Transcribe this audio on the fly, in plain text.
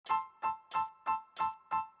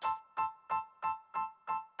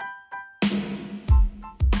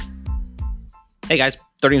Hey guys,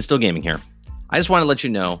 30 and Still Gaming here. I just want to let you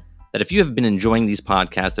know that if you have been enjoying these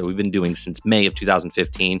podcasts that we've been doing since May of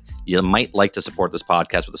 2015, you might like to support this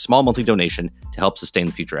podcast with a small monthly donation to help sustain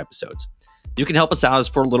the future episodes. You can help us out as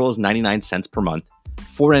for little as 99 cents per month,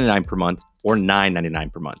 $4.99 per month, or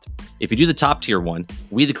 $9.99 per month. If you do the top tier one,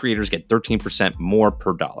 we the creators get 13% more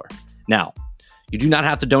per dollar. Now, you do not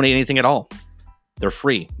have to donate anything at all. They're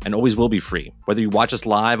free and always will be free, whether you watch us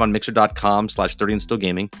live on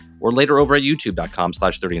mixer.com/30andstillgaming or later over at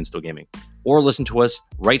youtube.com/30andstillgaming, or listen to us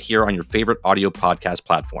right here on your favorite audio podcast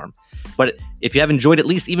platform. But if you have enjoyed at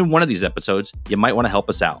least even one of these episodes, you might want to help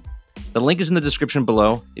us out. The link is in the description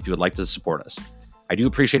below if you would like to support us. I do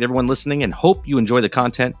appreciate everyone listening and hope you enjoy the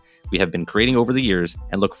content we have been creating over the years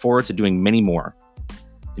and look forward to doing many more.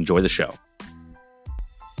 Enjoy the show.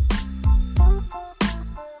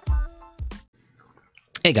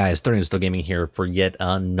 Hey guys, 30 and Still Gaming here for yet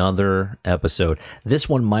another episode. This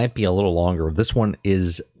one might be a little longer. This one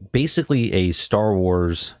is basically a Star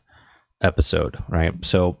Wars episode, right?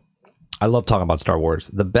 So I love talking about Star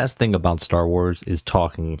Wars. The best thing about Star Wars is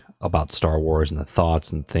talking about Star Wars and the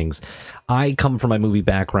thoughts and things. I come from my movie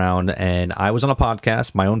background, and I was on a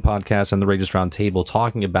podcast, my own podcast, and the Rageous Round Table,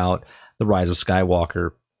 talking about The Rise of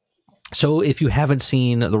Skywalker. So if you haven't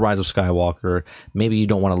seen The Rise of Skywalker, maybe you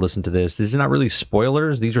don't want to listen to this. These are not really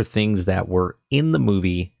spoilers. These are things that were in the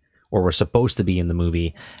movie or were supposed to be in the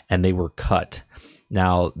movie, and they were cut.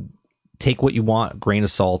 Now, take what you want, grain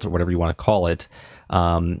of salt, or whatever you want to call it.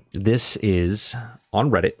 This is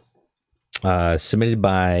on Reddit, submitted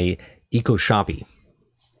by EcoShoppy.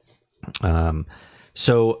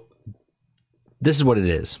 So this is what it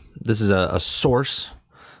is. This is a source.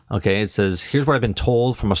 Okay, it says, here's what I've been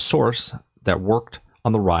told from a source that worked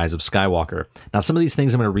on The Rise of Skywalker. Now, some of these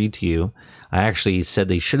things I'm going to read to you, I actually said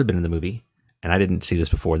they should have been in the movie, and I didn't see this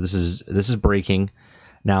before. This is breaking.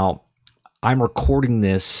 Now, I'm recording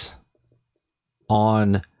this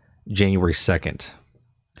on January 2nd.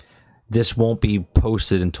 This won't be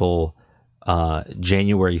posted until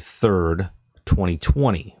January 3rd,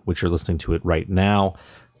 2020, which you're listening to it right now.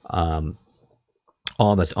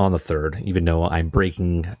 On the 3rd, even though I'm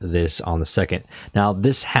breaking this on the 2nd. Now,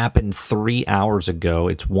 this happened 3 hours ago.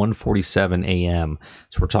 It's 1:47 a.m.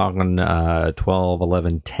 So we're talking 12,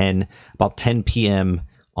 11, 10, about 10 p.m.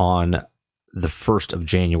 on the 1st of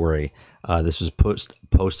January. This was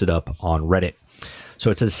posted up on Reddit. So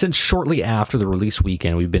it says, since shortly after the release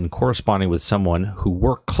weekend, we've been corresponding with someone who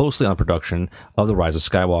worked closely on production of The Rise of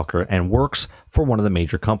Skywalker and works for one of the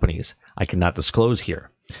major companies I cannot disclose here.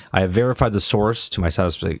 I have verified the source to my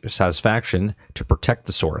satisfaction to protect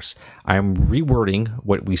the source. I am rewording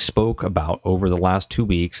what we spoke about over the last 2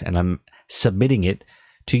 weeks, and I'm submitting it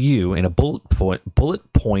to you in a bullet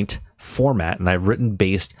point format, and I've written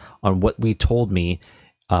based on what we told me.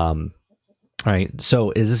 All right,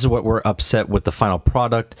 so this is what we're upset with the final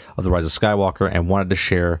product of The Rise of Skywalker and wanted to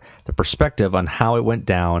share the perspective on how it went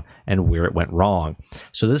down and where it went wrong.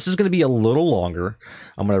 So this is going to be a little longer.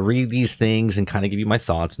 I'm going to read these things and kind of give you my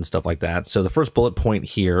thoughts and stuff like that. So the first bullet point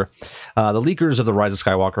here, the leakers of The Rise of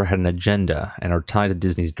Skywalker had an agenda and are tied to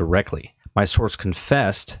Disney's directly. My source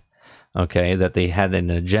confessed, okay, that they had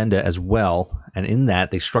an agenda as well, and in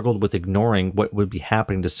that they struggled with ignoring what would be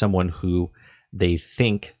happening to someone who they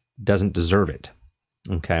think doesn't deserve it.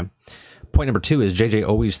 Okay. Point number 2 is JJ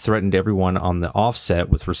always threatened everyone on the offset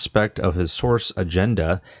with respect of his source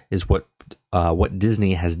agenda is what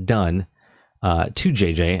Disney has done to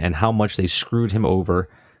JJ, and how much they screwed him over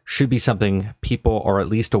should be something people are at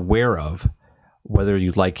least aware of, whether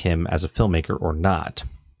you like him as a filmmaker or not.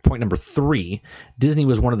 Point number 3, Disney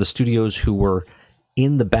was one of the studios who were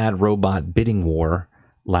in the Bad Robot bidding war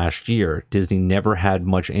last year. Disney never had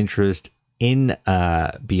much interest in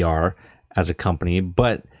BR as a company,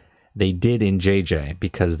 but they did in JJ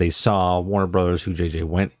because they saw Warner Brothers, who JJ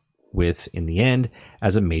went with in the end,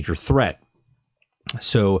 as a major threat.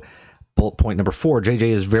 So bullet point number 4, JJ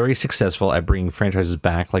is very successful at bringing franchises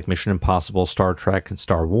back like Mission Impossible, Star Trek, and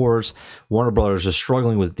Star Wars. Warner Brothers is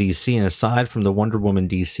struggling with DC, and aside from the Wonder Woman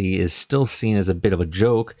DC, is still seen as a bit of a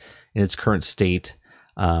joke in its current state,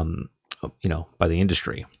 by the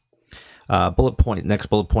industry. Next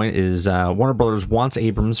bullet point is Warner Brothers wants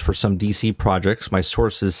Abrams for some DC projects. My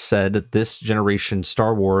sources said this generation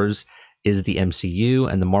Star Wars is the MCU,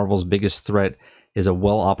 and the Marvel's biggest threat is a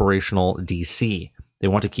well-operational DC. They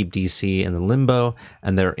want to keep DC in the limbo,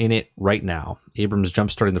 and they're in it right now. Abrams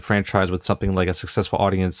jumpstarting the franchise with something like a successful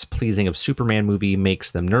audience pleasing of Superman movie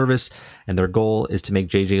makes them nervous, and their goal is to make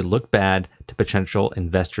JJ look bad to potential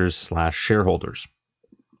investors/shareholders.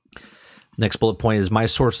 Next bullet point is my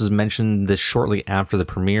sources mentioned this shortly after the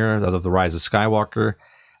premiere of The Rise of Skywalker.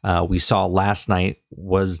 we saw last night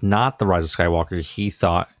was not the Rise of Skywalker he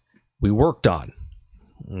thought we worked on.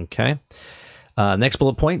 Okay. Next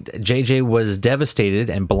bullet point, JJ was devastated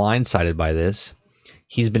and blindsided by this.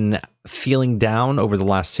 He's been feeling down over the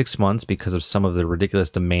last 6 months because of some of the ridiculous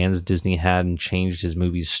demands Disney had and changed his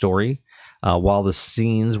movie's story. While the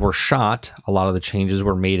scenes were shot, a lot of the changes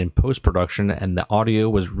were made in post-production and the audio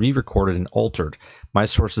was re-recorded and altered. My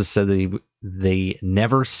sources said they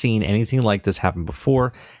never seen anything like this happen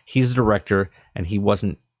before. He's the director and he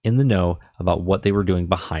wasn't in the know about what they were doing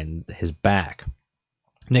behind his back.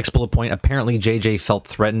 Next bullet point, apparently JJ felt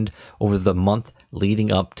threatened over the month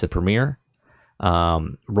leading up to premiere.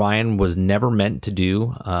 Ryan was never meant to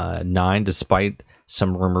do 9 despite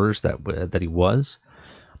some rumors that he was.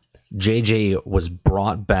 JJ was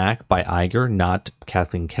brought back by Iger, not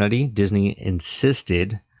Kathleen Kennedy. Disney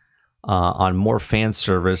insisted on more fan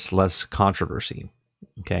service, less controversy.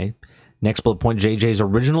 Okay. Next bullet point, JJ's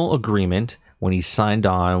original agreement when he signed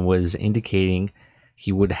on was indicating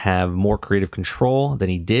he would have more creative control than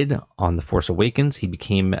he did on The Force Awakens. He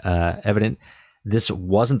became evident this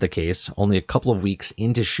wasn't the case only a couple of weeks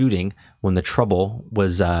into shooting when the trouble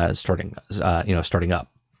was starting up.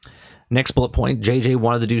 Next bullet point, JJ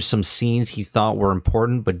wanted to do some scenes he thought were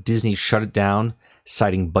important, but Disney shut it down,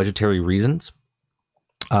 citing budgetary reasons.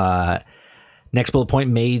 Next bullet point,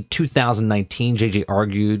 May 2019, JJ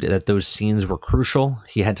argued that those scenes were crucial.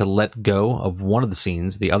 He had to let go of one of the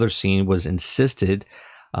scenes. The other scene was insisted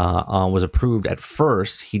on, was approved at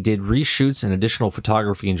first. He did reshoots and additional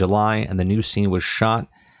photography in July, and the new scene was shot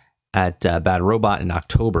at Bad Robot in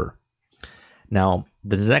October. Now,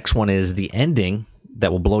 the next one is the ending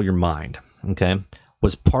that will blow your mind, okay,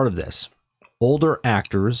 was part of this. Older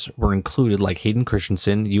actors were included like Hayden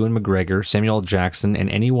Christensen, Ewan McGregor, Samuel L. Jackson, and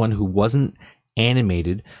anyone who wasn't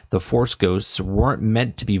animated. The Force Ghosts weren't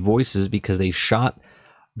meant to be voices because they shot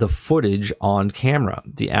the footage on camera.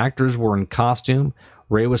 The actors were in costume.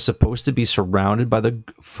 Rey was supposed to be surrounded by the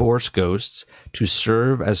Force Ghosts to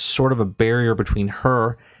serve as sort of a barrier between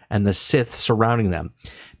her and the Sith surrounding them.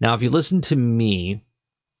 Now, if you listen to me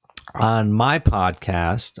on my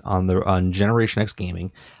podcast on Generation X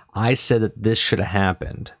Gaming, I said that this should have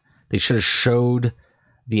happened. They should have showed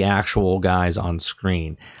the actual guys on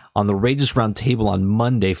screen. On the Rageous Roundtable on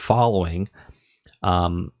Monday following,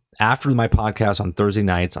 after my podcast on Thursday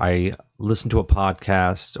nights, I listened to a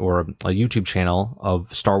podcast or a YouTube channel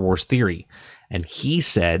of Star Wars Theory, and he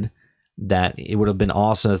said that it would have been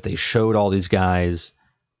awesome if they showed all these guys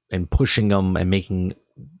and pushing them and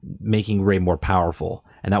making Rey more powerful.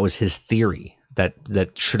 And that was his theory that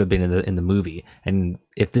should have been in the movie. And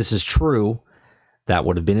if this is true, that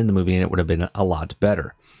would have been in the movie and it would have been a lot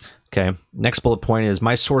better. Okay. Next bullet point is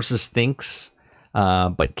my sources thinks,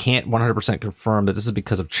 but can't 100% confirm that this is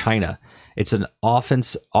because of China. It's an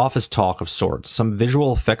office talk of sorts. Some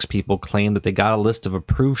visual effects people claim that they got a list of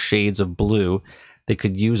approved shades of blue they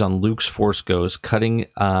could use on Luke's Force Ghost. Cutting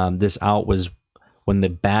this out was when the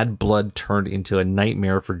bad blood turned into a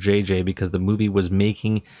nightmare for JJ because the movie was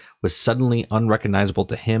suddenly unrecognizable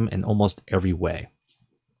to him in almost every way.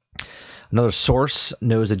 Another source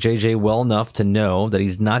knows that JJ well enough to know that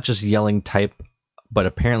he's not just yelling type, but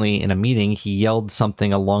apparently in a meeting he yelled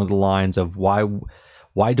something along the lines of why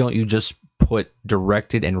don't you just put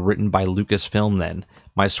directed and written by Lucasfilm then?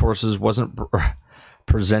 My sources wasn't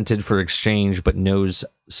presented for exchange, but knows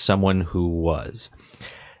someone who was.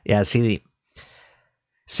 Yeah, see,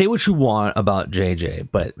 say what you want about JJ,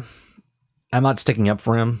 but I'm not sticking up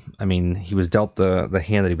for him. I mean, he was dealt the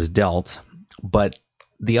hand that he was dealt, but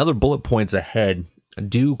the other bullet points ahead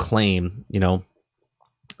do claim,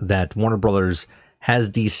 that Warner Brothers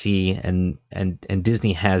has DC and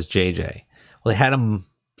Disney has JJ. Well, they had him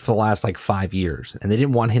for the last 5 years, and they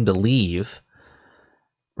didn't want him to leave,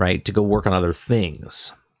 right, to go work on other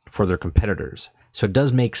things for their competitors. So it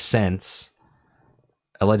does make sense,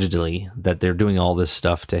 allegedly, that they're doing all this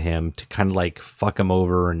stuff to him to kind of fuck him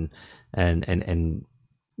over and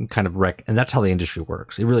kind of wreck. And that's how the industry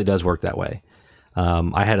works. It really does work that way.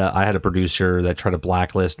 I had a producer that tried to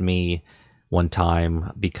blacklist me one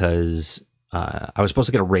time because I was supposed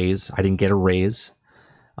to get a raise. I didn't get a raise,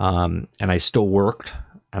 and I still worked.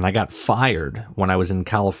 And I got fired when I was in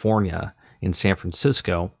California, in San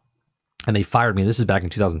Francisco, and they fired me. This is back in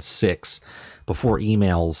 2006, before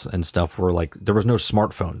emails and stuff were there was no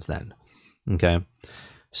smartphones then. Okay,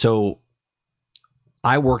 so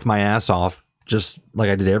I worked my ass off just like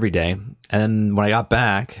I did every day, and when I got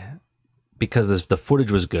back, because the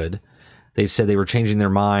footage was good, they said they were changing their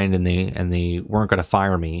mind and they weren't going to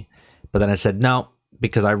fire me. But then I said no,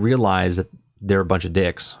 because I realized that they're a bunch of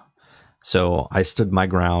dicks. So I stood my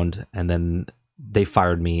ground, and then they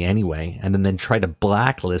fired me anyway, and then tried to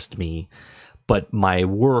blacklist me, but my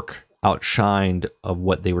work outshined of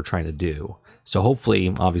what they were trying to do. So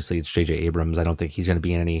hopefully, obviously, it's J.J. Abrams. I don't think he's going to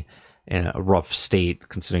be in a rough state,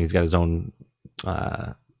 considering he's got his own.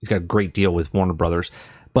 He's got a great deal with Warner Brothers.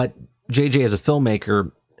 But J.J. as a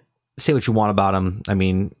filmmaker, say what you want about him. I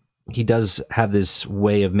mean, he does have this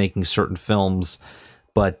way of making certain films,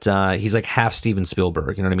 but he's like half Steven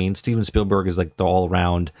Spielberg. You know what I mean? Steven Spielberg is like the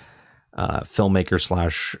all-around filmmaker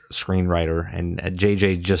 / screenwriter, and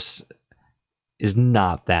J.J. just is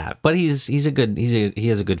not that. But he is a good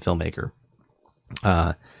filmmaker.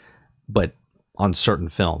 But on certain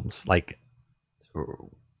films, like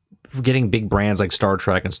getting big brands like Star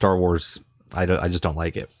Trek and Star Wars, I just don't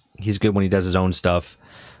like it. He's good when he does his own stuff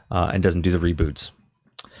and doesn't do the reboots.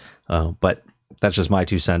 But that's just my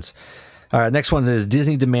 2 cents. All right, next one is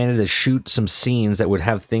Disney demanded to shoot some scenes that would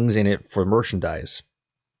have things in it for merchandise.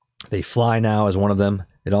 They Fly Now is one of them.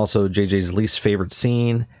 It also JJ's least favorite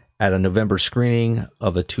scene at a November screening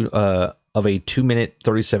of a 2-minute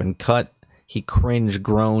 37 cut. He cringed,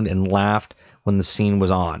 groaned, and laughed when the scene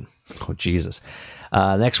was on. Oh, Jesus.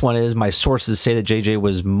 Next one is, my sources say that JJ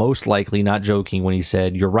was most likely not joking when he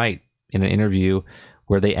said, "You're right," in an interview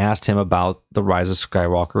where they asked him about the Rise of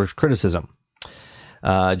Skywalker's criticism.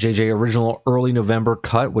 JJ original early November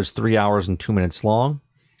cut was 3 hours and 2 minutes long.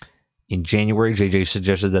 In January, JJ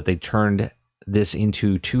suggested that they turned this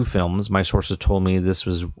into 2 films. My sources told me this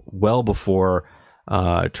was well before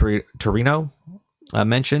Torino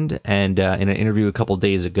mentioned, and in an interview a couple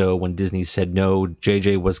days ago when Disney said no,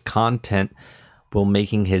 JJ was content while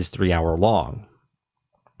making his 3-hour long.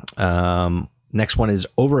 Next one is,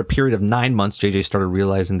 over a period of 9 months, JJ started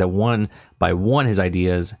realizing that one by one his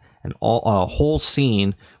ideas and a whole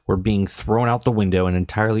scene were being thrown out the window and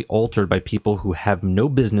entirely altered by people who have no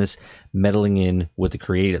business meddling in with the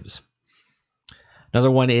creatives.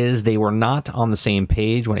 Another one is, they were not on the same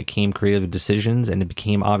page when it came creative decisions, and it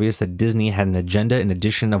became obvious that Disney had an agenda. In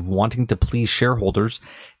addition of wanting to please shareholders,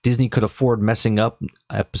 Disney could afford messing up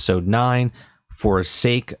Episode 9 for the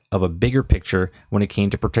sake of a bigger picture when it came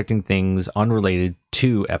to protecting things unrelated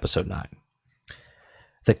to Episode 9.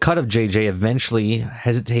 The cut of JJ eventually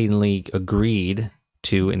hesitatingly agreed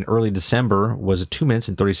to in early December was 2 minutes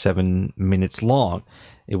and 37 minutes long.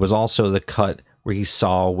 It was also the cut where he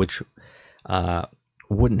saw, which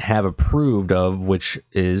wouldn't have approved of, which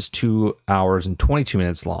is 2 hours and 22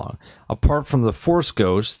 minutes long. Apart from the Force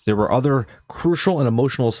Ghost, there were other crucial and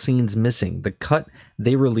emotional scenes missing. The cut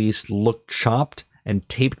they released looked chopped and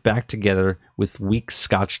taped back together with weak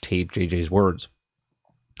Scotch tape, JJ's words.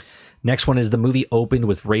 Next one is, the movie opened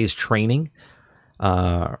with Rey's training.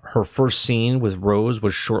 Her first scene with Rose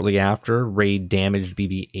was shortly after Rey damaged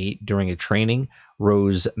BB-8 during a training.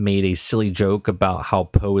 Rose made a silly joke about how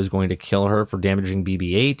Poe is going to kill her for damaging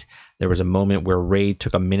BB-8. There was a moment where Rey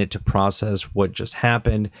took a minute to process what just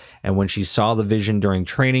happened, and when she saw the vision during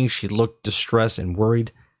training, she looked distressed and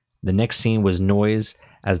worried. The next scene was noise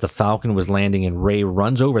as the Falcon was landing and Rey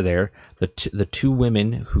runs over there. The 2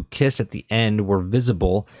 women who kiss at the end were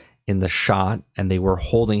visible in the shot, and they were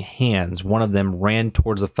holding hands. One of them ran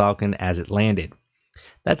towards the Falcon as it landed.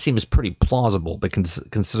 That seems pretty plausible, but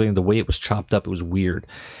considering the way it was chopped up, it was weird.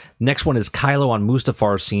 Next one is, Kylo on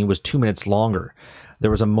Mustafar's scene was 2 minutes longer.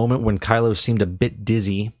 There was a moment when Kylo seemed a bit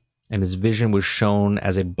dizzy, and his vision was shown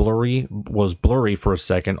as blurry for a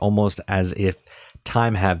second, almost as if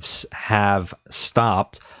time have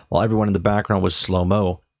stopped, while everyone in the background was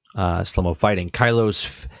slow-mo fighting.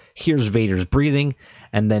 Kylo hears Vader's breathing,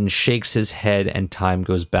 and then shakes his head, and time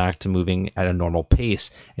goes back to moving at a normal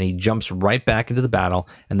pace, and he jumps right back into the battle,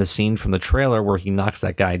 and the scene from the trailer where he knocks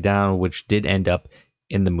that guy down, which did end up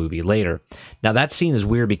in the movie later. Now, that scene is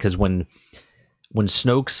weird because when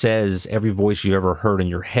Snoke says every voice you ever heard in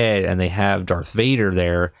your head, and they have Darth Vader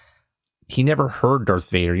there, he never heard Darth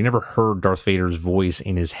Vader. You never heard Darth Vader's voice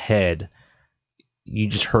in his head. You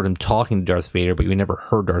just heard him talking to Darth Vader, but you never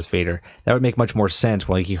heard Darth Vader. That would make much more sense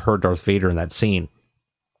when he heard Darth Vader in that scene.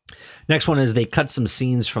 Next one is, they cut some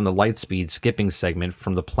scenes from the Lightspeed skipping segment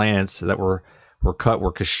from the planets that were cut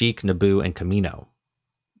were Kashyyyk, Naboo, and Kamino.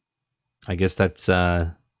 I guess that's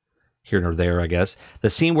here nor there, I guess. The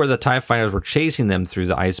scene where the TIE fighters were chasing them through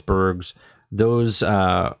the icebergs, those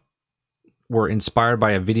were inspired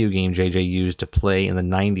by a video game JJ used to play in the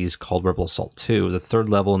 90s called Rebel Assault 2, the third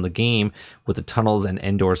level in the game with the tunnels and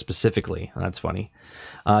Endor specifically. That's funny.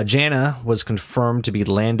 Jannah was confirmed to be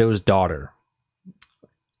Lando's daughter.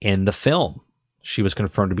 In the film, she was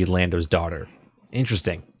confirmed to be Lando's daughter.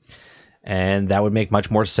 Interesting. And that would make much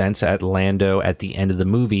more sense at Lando at the end of the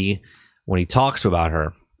movie when he talks about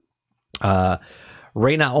her.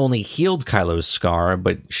 Rey not only healed Kylo's scar,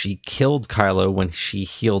 but she killed Kylo when she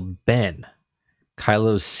healed Ben.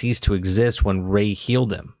 Kylo ceased to exist when Rey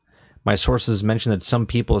healed him. My sources mention that some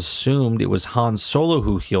people assumed it was Han Solo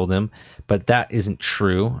who healed him, but that isn't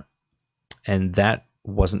true. And that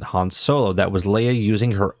wasn't Han Solo. That was Leia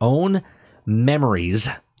using her own memories.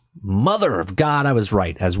 Mother of God, I was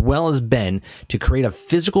right, as well as Ben, to create a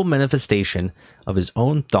physical manifestation of his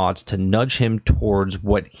own thoughts to nudge him towards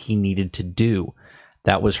what he needed to do.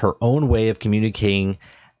 That was her own way of communicating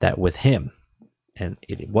that with him. And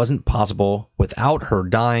it wasn't possible without her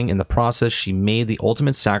dying. In the process, she made the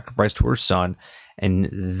ultimate sacrifice to her son, and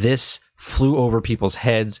this flew over people's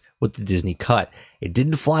heads with the Disney cut. It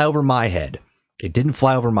didn't fly over my head. It didn't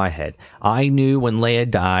fly over my head. I knew when Leia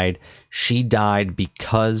died, she died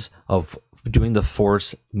because of doing the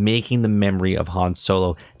Force, making the memory of Han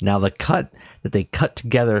Solo. Now, the cut that they cut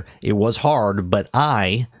together, it was hard, but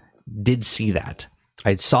I did see that.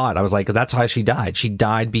 I saw it. I was like, that's how she died. She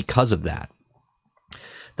died because of that.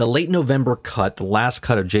 The late November cut, the last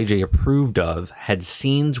cut of JJ approved of, had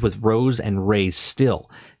scenes with Rose and Rey still.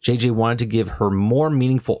 JJ wanted to give her more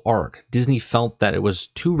meaningful arc. Disney felt that it was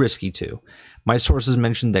too risky to. My sources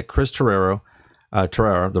mentioned that Chris Terrero,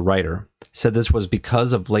 the writer, said this was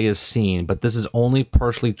because of Leia's scene, but this is only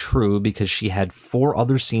partially true because she had 4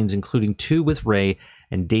 other scenes, including 2 with Rey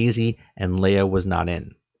and Daisy, and Leia was not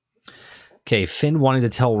in. Okay, Finn wanting to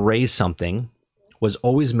tell Rey something was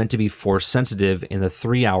always meant to be Force sensitive in the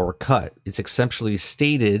 3-hour cut. It's exceptionally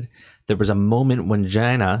stated there was a moment when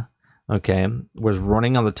Jaina, was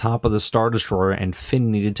running on the top of the Star Destroyer and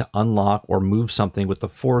Finn needed to unlock or move something with the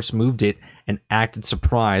Force, moved it, and acted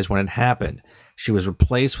surprised when it happened. She was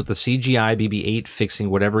replaced with the CGI BB-8 fixing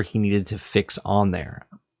whatever he needed to fix on there.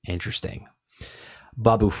 Interesting.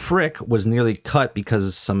 Babu Frick was nearly cut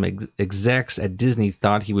because some execs at Disney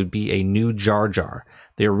thought he would be a new Jar Jar.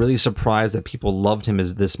 They were really surprised that people loved him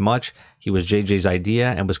as this much. He was JJ's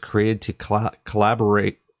idea and was created to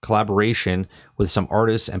collaboration with some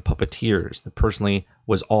artists and puppeteers. That personally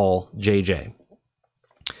was all JJ.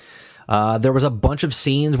 There was a bunch of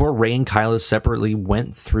scenes where Rey and Kylo separately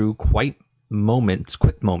went through quick moments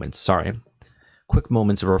of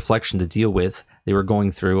reflection to deal with they were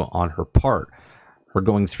going through on her part. Her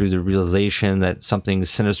going through the realization that something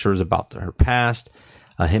sinister is about her past,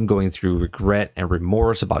 him going through regret and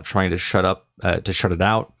remorse about trying to shut it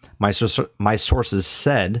out. My sources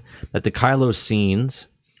said that the Kylo scenes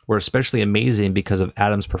were especially amazing because of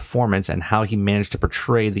Adam's performance and how he managed to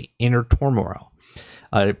portray the inner turmoil.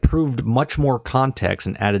 It proved much more context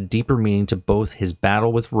and added deeper meaning to both his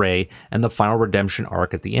battle with Rey and the final redemption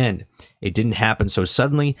arc at the end. It didn't happen so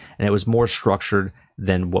suddenly, and it was more structured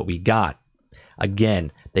than what we got.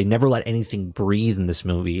 Again, they never let anything breathe in this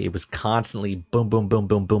movie. It was constantly boom, boom, boom,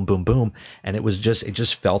 boom, boom, boom, boom, and it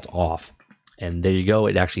just felt off. And there you go.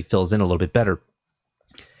 It actually fills in a little bit better.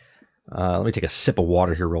 Let me take a sip of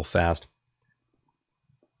water here real fast.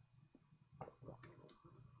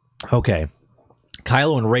 Okay.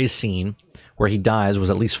 Kylo and Rey's scene where he dies was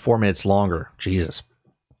at least 4 minutes longer. Jesus.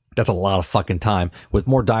 That's a lot of fucking time. With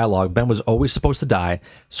more dialogue, Ben was always supposed to die.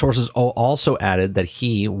 Sources also added that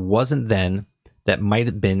he wasn't then. That might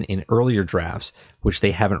have been in earlier drafts, which they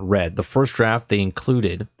haven't read. The first draft they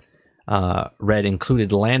included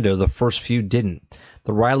Lando. The first few didn't.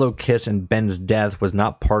 The Rilo kiss and Ben's death was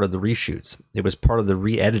not part of the reshoots. It was part of the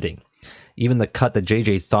re-editing. Even the cut that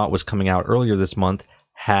JJ thought was coming out earlier this month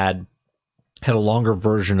had a longer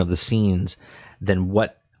version of the scenes than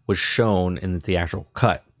what was shown in the actual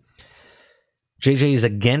cut. JJ is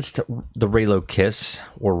against the Rilo kiss,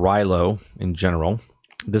 or Rilo in general.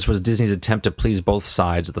 This was Disney's attempt to please both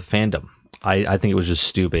sides of the fandom. I think it was just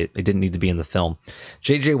stupid. It didn't need to be in the film.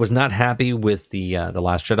 JJ was not happy with the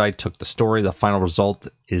Last Jedi took the story. The final result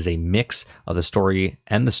is a mix of the story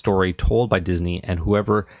and the story told by Disney and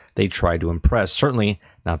whoever they tried to impress. Certainly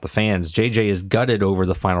not the fans. JJ is gutted over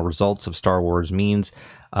the final results of Star Wars means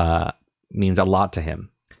a lot to him.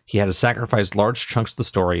 He had to sacrifice large chunks of the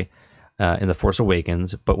story in The Force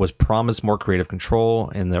Awakens, but was promised more creative control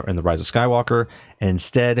in the Rise of Skywalker, and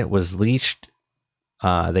instead it was leashed.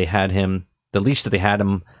 The leash that they had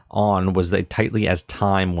him on was that tightly as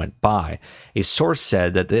time went by. A source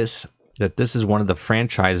said that this is one of the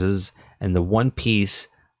franchises and the one piece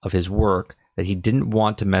of his work that he didn't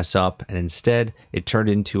want to mess up, and instead it turned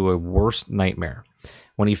into a worse nightmare.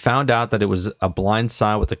 When he found out that it was a blind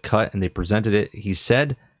side with the cut and they presented it, he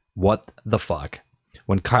said, "What the fuck?"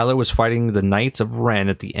 When Kylo was fighting the Knights of Ren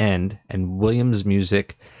at the end, and Williams'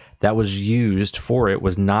 music that was used for it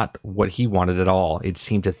was not what he wanted at all. It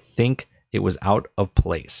seemed to think it was out of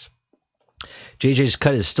place. JJ's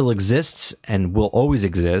cut still exists and will always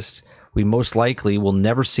exist. We most likely will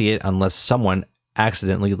never see it unless someone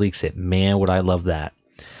accidentally leaks it. Man, would I love that.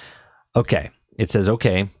 Okay. It says,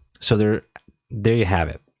 okay. So there you have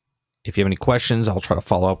it. If you have any questions, I'll try to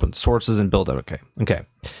follow up with sources and build it. Okay.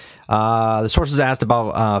 The sources asked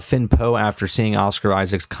about Finn Poe after seeing Oscar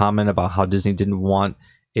Isaac's comment about how Disney didn't want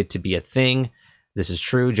it to be a thing. This is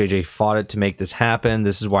true. JJ fought it to make this happen.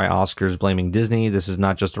 This is why Oscar is blaming Disney. This is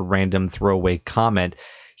not just a random throwaway comment.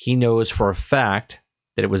 He knows for a fact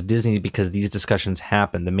that it was Disney because these discussions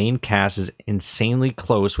happened. The main cast is insanely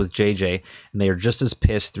close with JJ, and they are just as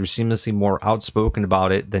pissed through seamlessly more outspoken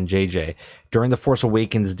about it than JJ. During The Force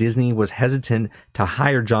Awakens, Disney was hesitant to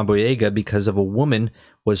hire John Boyega because of a woman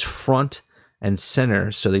was front and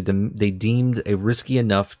center, so they deemed it risky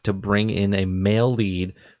enough to bring in a male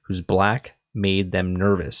lead who's black made them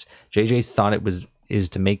nervous. JJ thought it is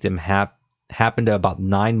to make them happen to about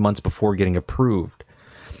 9 months before getting approved.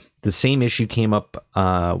 The same issue came up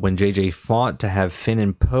when JJ fought to have Finn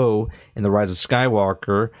and Poe in The Rise of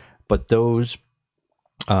Skywalker, but those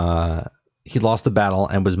he lost the battle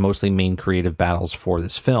and was mostly main creative battles for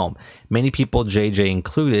this film. Many people, JJ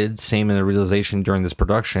included, same in the realization during this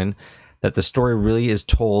production that the story really is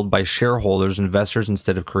told by shareholders, investors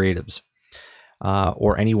instead of creatives.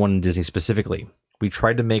 Or anyone in Disney specifically. We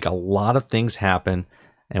tried to make a lot of things happen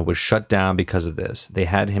and was shut down because of this. They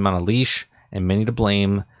had him on a leash and many to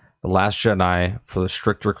blame The Last Jedi for the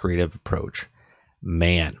stricter creative approach.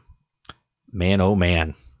 Man, oh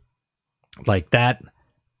man. Like that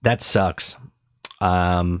sucks.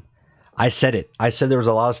 I said it. I said there was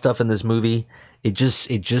a lot of stuff in this movie. It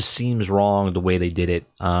just seems wrong the way they did it.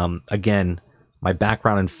 Again, my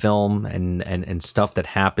background in film and stuff that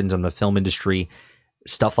happens in the film industry,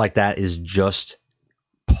 stuff like that is just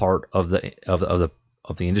part of the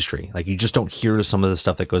industry. Like, you just don't hear some of the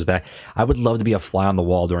stuff that goes back. I would love to be a fly on the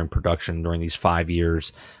wall during production during these 5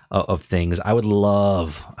 years of things. I would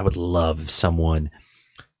love if someone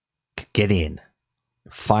could get in,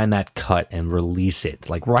 find that cut and release it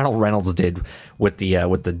like Ryan Reynolds did with the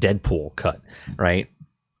Deadpool cut, right?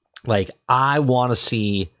 Like, I want to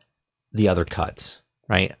see the other cuts,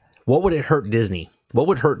 right? What would it hurt Disney? What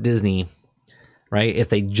would hurt Disney, right, if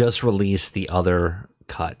they just released the other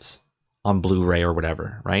cuts on Blu-ray or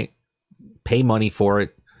whatever, right? Pay money for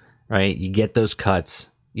it, right? You get those cuts.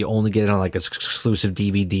 You only get it on like an exclusive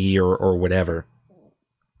DVD or whatever.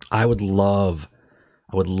 I would love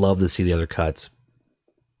to see the other cuts.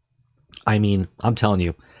 I mean, I'm telling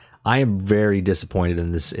you, I am very disappointed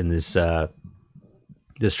in this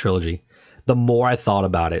trilogy. The more I thought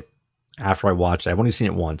about it after I watched it, I've only seen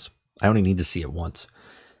it once. I only need to see it once.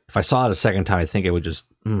 If I saw it a second time, I think it would just...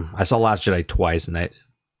 I saw Last Jedi twice, and I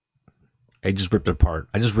just ripped it apart.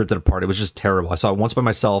 It was just terrible. I saw it once by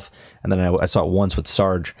myself, and then I saw it once with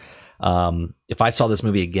Sarge. If I saw this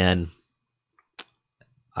movie again,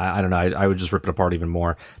 I don't know, I would just rip it apart even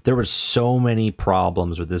more. There were so many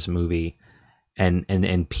problems with this movie,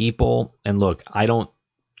 and people... And look, I'm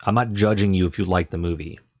not judging you if you like the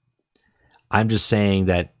movie. I'm just saying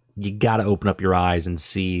that you got to open up your eyes and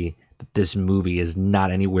see that this movie is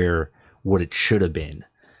not anywhere what it should have been.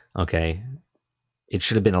 Okay, it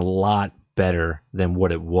should have been a lot better than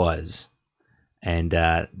what it was, and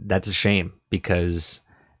that's a shame because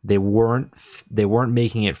they weren't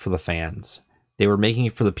making it for the fans. They were making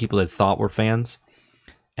it for the people that thought were fans,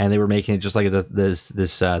 and they were making it just like this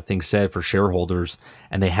thing said, for shareholders,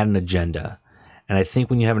 and they had an agenda. And I think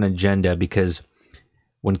when you have an agenda, because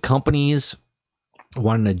when companies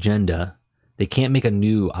want an agenda, they can't make a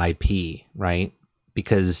new IP, right?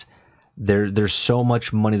 Because there's so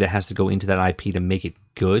much money that has to go into that IP to make it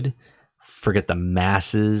good. Forget the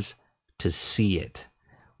masses to see it.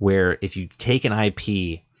 Where if you take an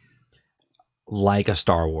IP like a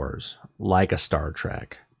Star Wars, like a Star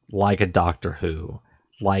Trek, like a Doctor Who,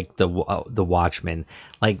 like the Watchmen,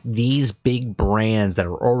 like these big brands that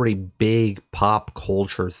are already big pop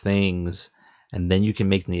culture things, and then you can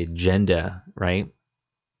make the agenda, right?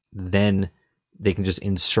 Then they can just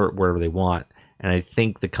insert wherever they want. And I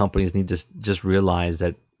think the companies need to just realize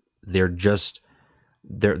that they're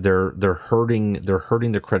hurting their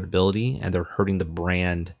credibility, and they're hurting the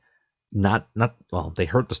brand. Well, they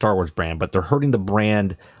hurt the Star Wars brand, but they're hurting the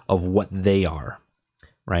brand of what they are,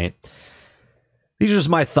 right? These are just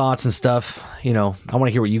my thoughts and stuff. You know, I want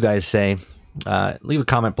to hear what you guys say. Leave a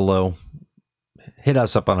comment below. Hit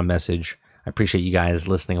us up on a message. I appreciate you guys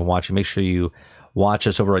listening and watching. Make sure you watch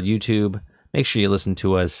us over on YouTube. Make sure you listen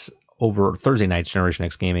to us over Thursday nights, Generation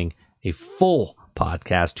X Gaming, a full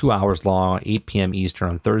podcast, 2 hours long, 8 p.m. Eastern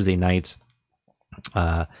on Thursday nights,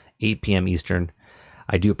 8 p.m. Eastern.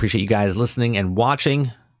 I do appreciate you guys listening and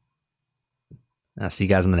watching. I'll see you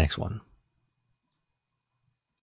guys in the next one.